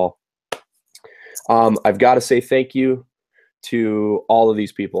on your wall. I've got to say thank you to all of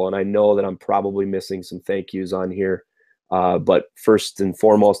these people, and I know that I'm probably missing some thank yous on here, but first and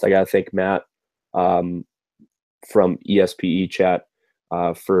foremost, I got to thank Matt from ESPEchat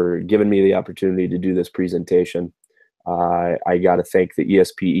for giving me the opportunity to do this presentation. I got to thank the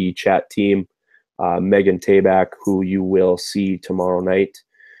ESPEchat team, Megan Tabak, who you will see tomorrow night.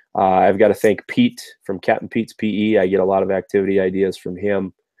 I've got to thank Pete from Captain Pete's PE. I get a lot of activity ideas from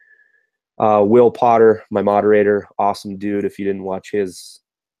him. Will Potter, my moderator, awesome dude. If you didn't watch his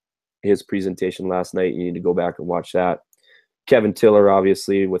presentation last night, you need to go back and watch that. Kevin Tiller,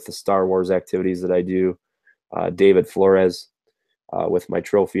 obviously, with the Star Wars activities that I do. David Flores with my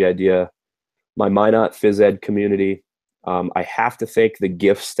trophy idea. My Minot Phys Ed community. I have to thank the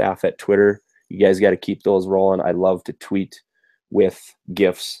GIF staff at Twitter. You guys got to keep those rolling. I love to tweet with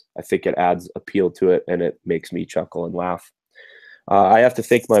GIFs. I think it adds appeal to it, and it makes me chuckle and laugh. I have to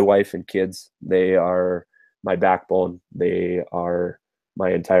thank my wife and kids. They are my backbone. They are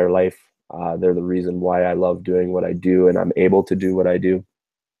my entire life. They're the reason why I love doing what I do, and I'm able to do what I do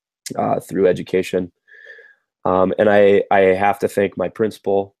through education. And I have to thank my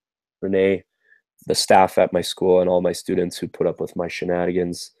principal, Renee, the staff at my school, and all my students who put up with my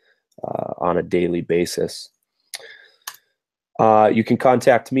shenanigans on a daily basis. You can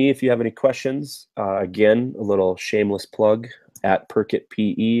contact me if you have any questions. Again, a little shameless plug at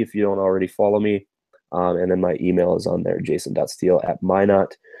PerkitPE if you don't already follow me. And then my email is on there,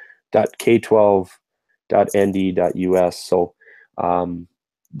 jason.steele@minot.k12.nd.us. So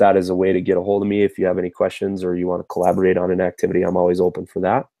that is a way to get a hold of me if you have any questions or you want to collaborate on an activity. I'm always open for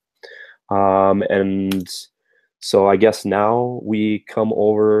that. And so I guess now we come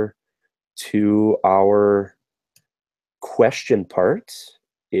over to our question part.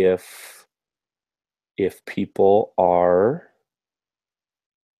 If people are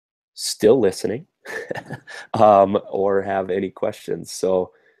still listening or have any questions.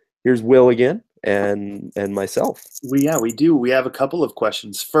 So here's Will again and myself. We do. We have a couple of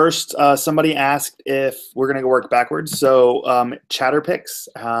questions. First, somebody asked if we're going to work backwards. So Chatterpix,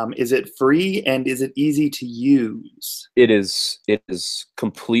 is it free and is it easy to use? It is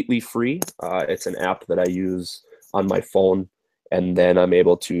completely free. It's an app that I use on my phone, and then I'm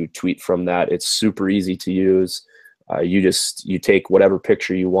able to tweet from that. It's super easy to use. You take whatever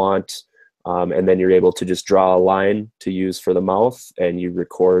picture you want, and then you're able to just draw a line to use for the mouth, and you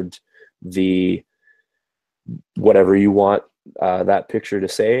record whatever you want that picture to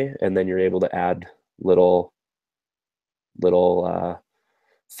say, and then you're able to add little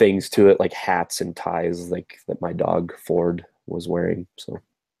things to it, like hats and ties, like that my dog Ford was wearing. So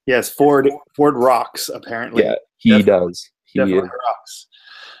yes, Ford rocks, apparently. Yeah, he does. Definitely rocks.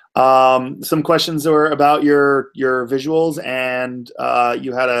 Some questions were about your visuals, and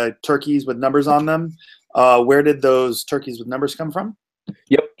you had turkeys with numbers on them. Where did those turkeys with numbers come from?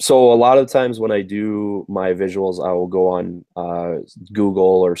 Yep. So a lot of times when I do my visuals, I will go on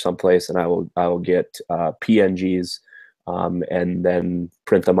Google or someplace, and I will get PNGs and then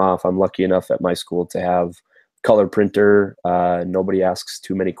print them off. I'm lucky enough at my school to have color printer. Nobody asks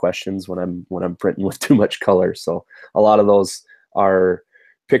too many questions when I'm printing with too much color. So a lot of those are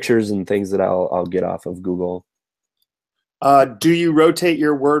pictures and things that I'll get off of Google. Do you rotate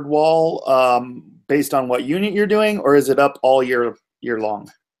your word wall based on what unit you're doing, or is it up all year long?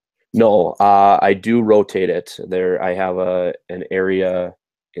 No, I do rotate it. I have an area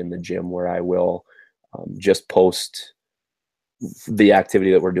in the gym where I will just post the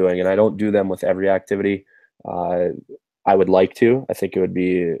activity that we're doing, and I don't do them with every activity. I would like to. I think it would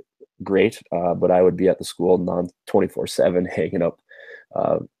be great, but I would be at the school 24/7 hanging up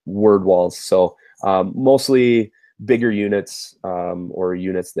word walls. So mostly bigger units or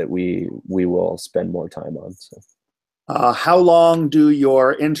units that we will spend more time on. So. How long do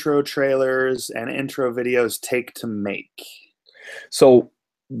your intro trailers and intro videos take to make? So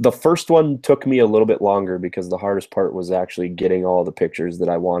the first one took me a little bit longer because the hardest part was actually getting all the pictures that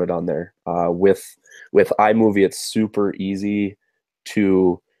I wanted on there. With iMovie, it's super easy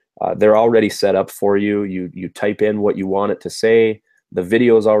to, they're already set up for you. You type in what you want it to say. The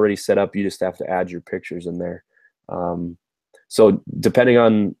video is already set up. You just have to add your pictures in there. So depending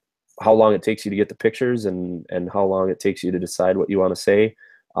on how long it takes you to get the pictures and how long it takes you to decide what you want to say,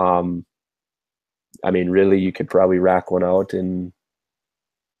 I mean, really, you could probably rack one out in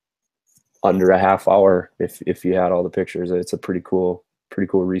under a half hour if you had all the pictures. It's a pretty cool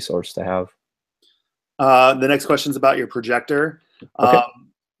resource to have. The next question is about your projector. Okay.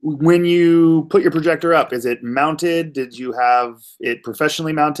 When you put your projector up, is it mounted? Did you have it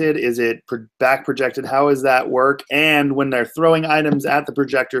professionally mounted? Is it back projected? How does that work? And when they're throwing items at the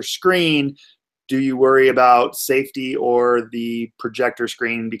projector screen, do you worry about safety or the projector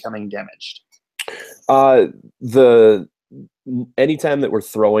screen becoming damaged? Anytime that we're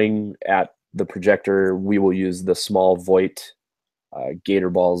throwing at the projector, we will use the small Voight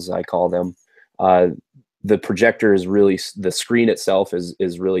gator balls, I call them. The projector is really, the screen itself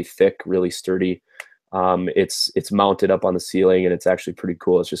is really thick, really sturdy. It's mounted up on the ceiling, and it's actually pretty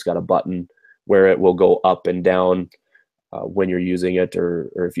cool. It's just got a button where it will go up and down when you're using it,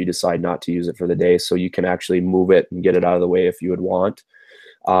 or if you decide not to use it for the day. So you can actually move it and get it out of the way if you would want.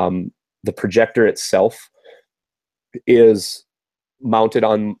 The projector itself, is mounted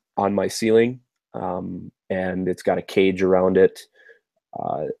on my ceiling, and it's got a cage around it,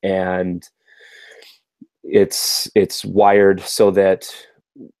 and it's wired so that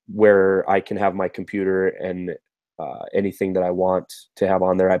where I can have my computer and anything that I want to have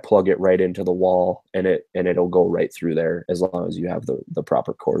on there, I plug it right into the wall, and it'll go right through there as long as you have the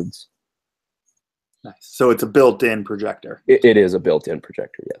proper cords. Nice. So it's a built-in projector. It is a built-in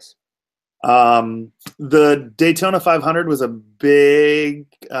projector, yes. The Daytona 500 was a big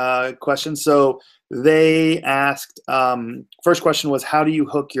question. So they asked, first question was, how do you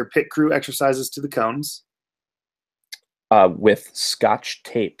hook your pit crew exercises to the cones? With Scotch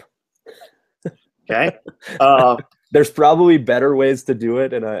tape. Okay. There's probably better ways to do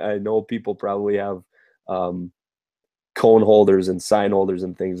it, and I know people probably have cone holders and sign holders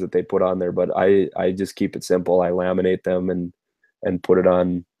and things that they put on there, but I just keep it simple. I laminate them and put it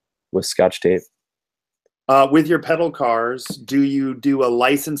on with Scotch tape. With your pedal cars, do you do a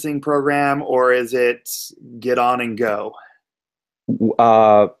licensing program, or is it get on and go?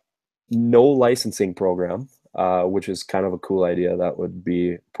 No licensing program, which is kind of a cool idea. That would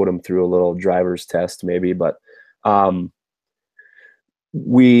be put them through a little driver's test maybe, but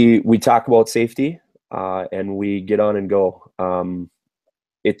we talk about safety, and we get on and go.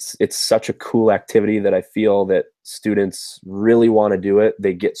 It's such a cool activity that I feel that students really want to do it.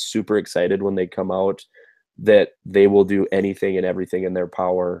 They get super excited when they come out, that they will do anything and everything in their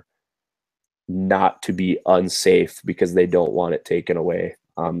power not to be unsafe because they don't want it taken away.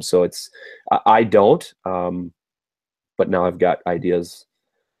 So I don't, but now I've got ideas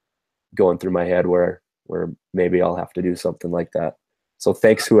going through my head where maybe I'll have to do something like that. So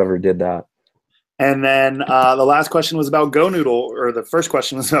thanks whoever did that. And then the last question was about GoNoodle, or the first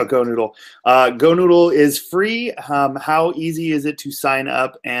question was about GoNoodle. GoNoodle is free. How easy is it to sign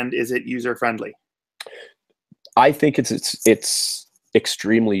up, and is it user friendly? I think it's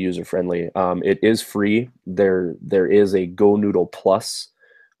extremely user friendly. It is free. There is a GoNoodle Plus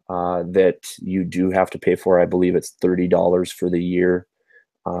that you do have to pay for. I believe it's $30 for the year,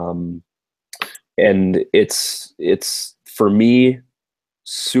 and it's for me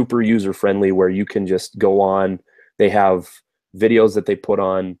super user friendly, where you can just go on. They have videos that they put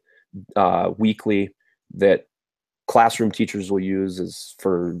on weekly that classroom teachers will use as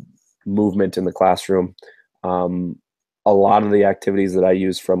for movement in the classroom. A lot of the activities that I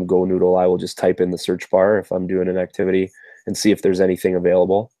use from GoNoodle, I will just type in the search bar if I'm doing an activity and see if there's anything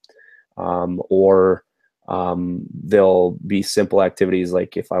available. Or there'll be simple activities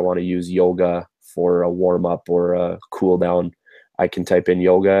like if I want to use yoga for a warm-up or a cool down, I can type in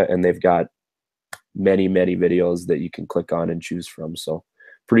yoga, and they've got many videos that you can click on and choose from. So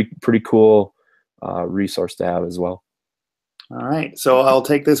pretty cool resource to have as well. All right, so I'll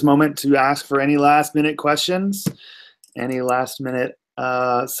take this moment to ask for any last minute questions, any last minute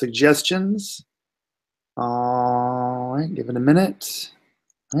suggestions. All right, give it a minute.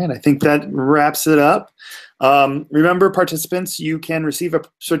 All right, I think that wraps it up. Remember, participants, you can receive a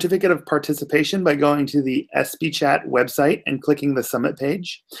certificate of participation by going to the ESPEchat website and clicking the summit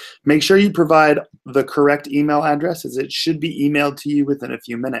page. Make sure you provide the correct email address, as it should be emailed to you within a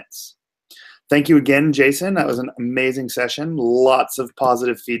few minutes. Thank you again, Jason. That was an amazing session. Lots of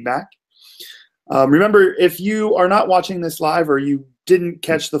positive feedback. Remember, if you are not watching this live or you didn't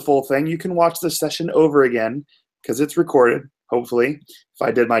catch the full thing, you can watch the session over again because it's recorded, hopefully, if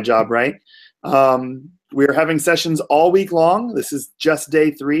I did my job right. We're having sessions all week long. This is just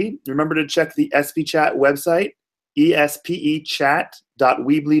day 3. Remember to check the ESPEchat website,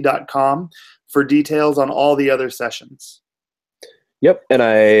 ESPEchat.weebly.com, for details on all the other sessions. Yep, and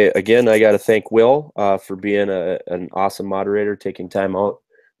I got to thank Will for being an awesome moderator, taking time out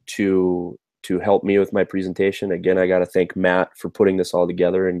to help me with my presentation. Again, I got to thank Matt for putting this all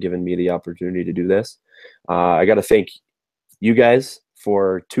together and giving me the opportunity to do this. I got to thank you guys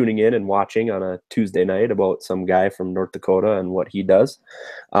for tuning in and watching on a Tuesday night about some guy from North Dakota and what he does.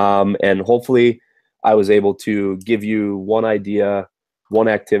 And hopefully I was able to give you one idea, one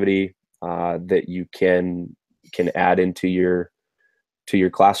activity that you can add into your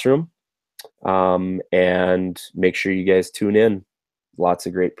classroom, and make sure you guys tune in. Lots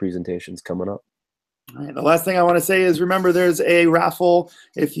of great presentations coming up. All right, the last thing I want to say is, remember, there's a raffle.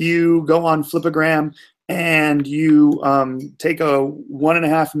 If you go on Flipagram and you take a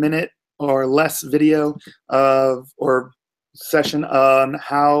 1.5 minute or less video or session on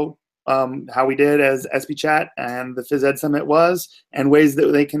how we did as ESPEchat and the Phys Ed Summit was, and ways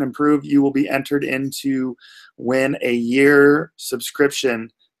that they can improve, you will be entered into win a year subscription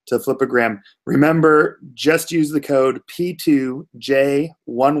to Flipagram. Remember, just use the code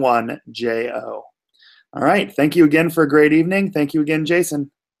P2J11JO. All right. Thank you again for a great evening. Thank you again,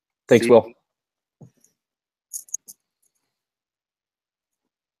 Jason. Thanks, See- Will.